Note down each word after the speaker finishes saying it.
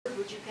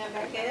come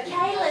back up.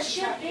 Kayla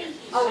should be here.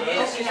 Oh,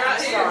 yes, I'm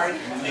sorry.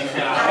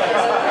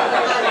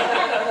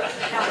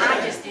 No,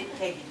 I just didn't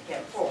take it to go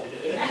forward.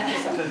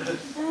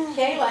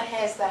 Kayla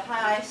has the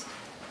highest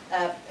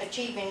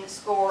achieving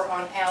score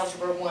on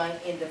Algebra 1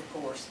 end of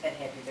course at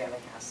Happy Valley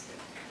High School.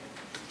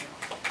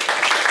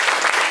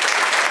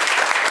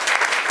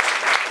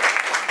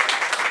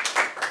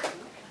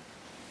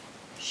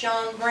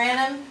 Sean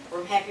Branham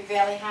from Happy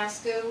Valley High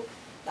School,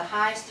 the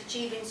highest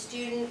achieving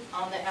student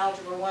on the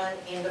Algebra 1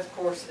 end of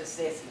course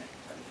assessment.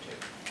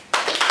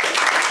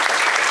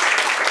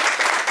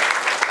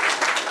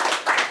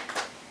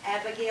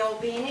 Abigail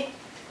Bennett,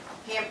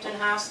 Hampton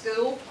High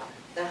School,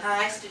 the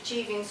highest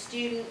achieving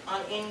student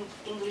on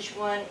English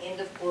 1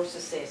 end of course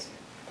assessment.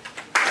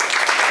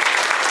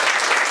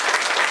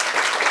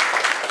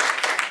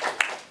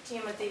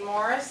 Timothy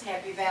Morris,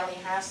 Happy Valley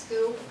High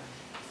School,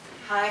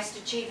 highest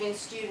achieving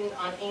student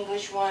on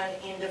English 1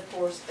 end of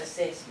course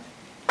assessment.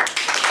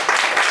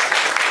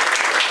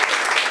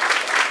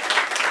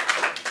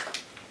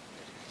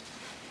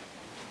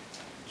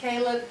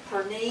 Caleb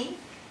Perney,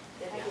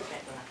 did I get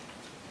that right?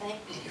 Thank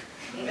you.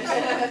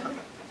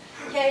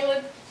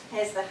 Caleb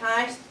has the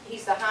highest,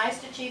 he's the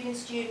highest achieving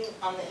student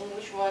on the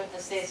English 1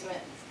 assessment,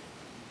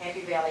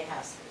 Happy Valley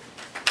High School.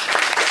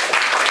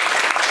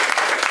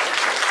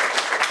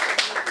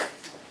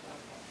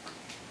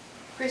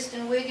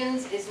 Kristen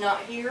Wiggins is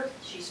not here.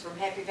 She's from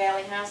Happy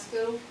Valley High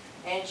School,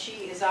 and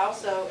she is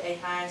also a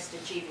highest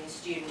achieving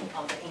student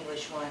on the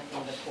English 1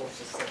 end of course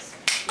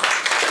assessment.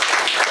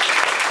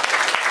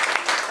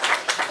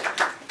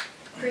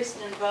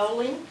 Kristen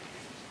Bowling.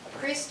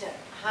 Kristen,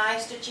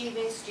 highest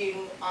achieving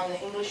student on the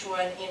English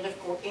 1 end of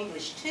course,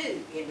 English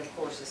 2 end of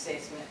course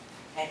assessment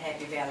at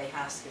Happy Valley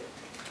High School.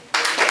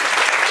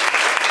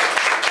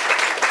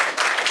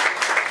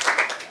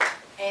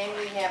 And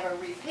we have a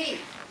repeat.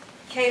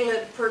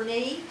 Caleb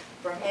Perney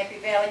from Happy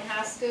Valley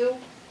High School,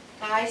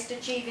 highest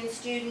achieving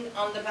student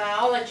on the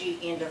biology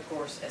end of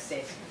course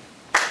assessment.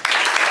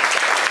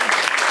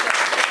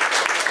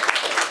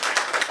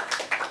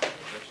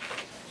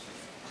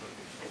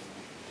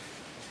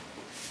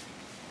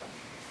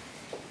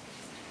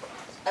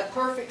 A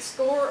perfect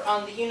score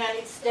on the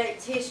United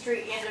States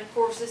History end of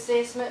course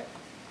assessment,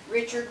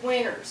 Richard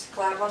Winters,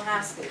 Cleveland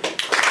High School.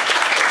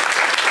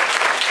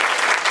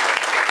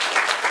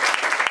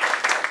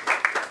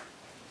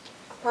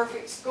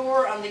 Perfect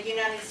score on the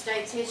United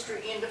States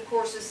History end of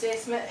course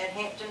assessment at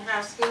Hampton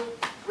High School,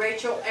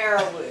 Rachel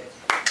Arrowwood.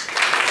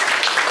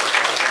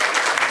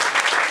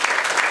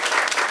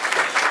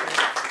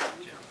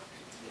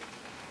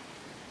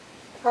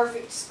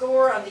 Perfect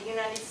score on the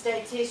United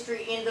States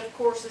History end of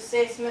course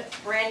assessment,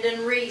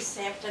 Brandon Reese,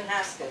 Hampton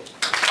High School.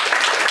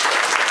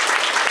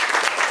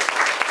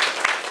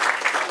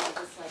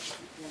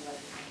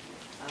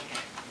 Okay.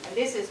 And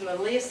this is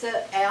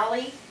Melissa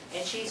Alley,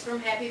 and she's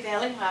from Happy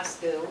Valley High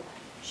School.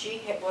 She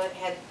had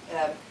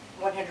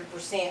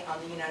 100%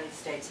 on the United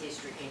States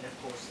History end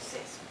of course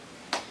assessment.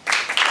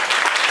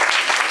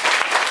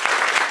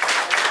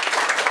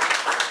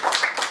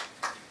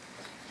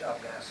 Good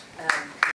job, guys.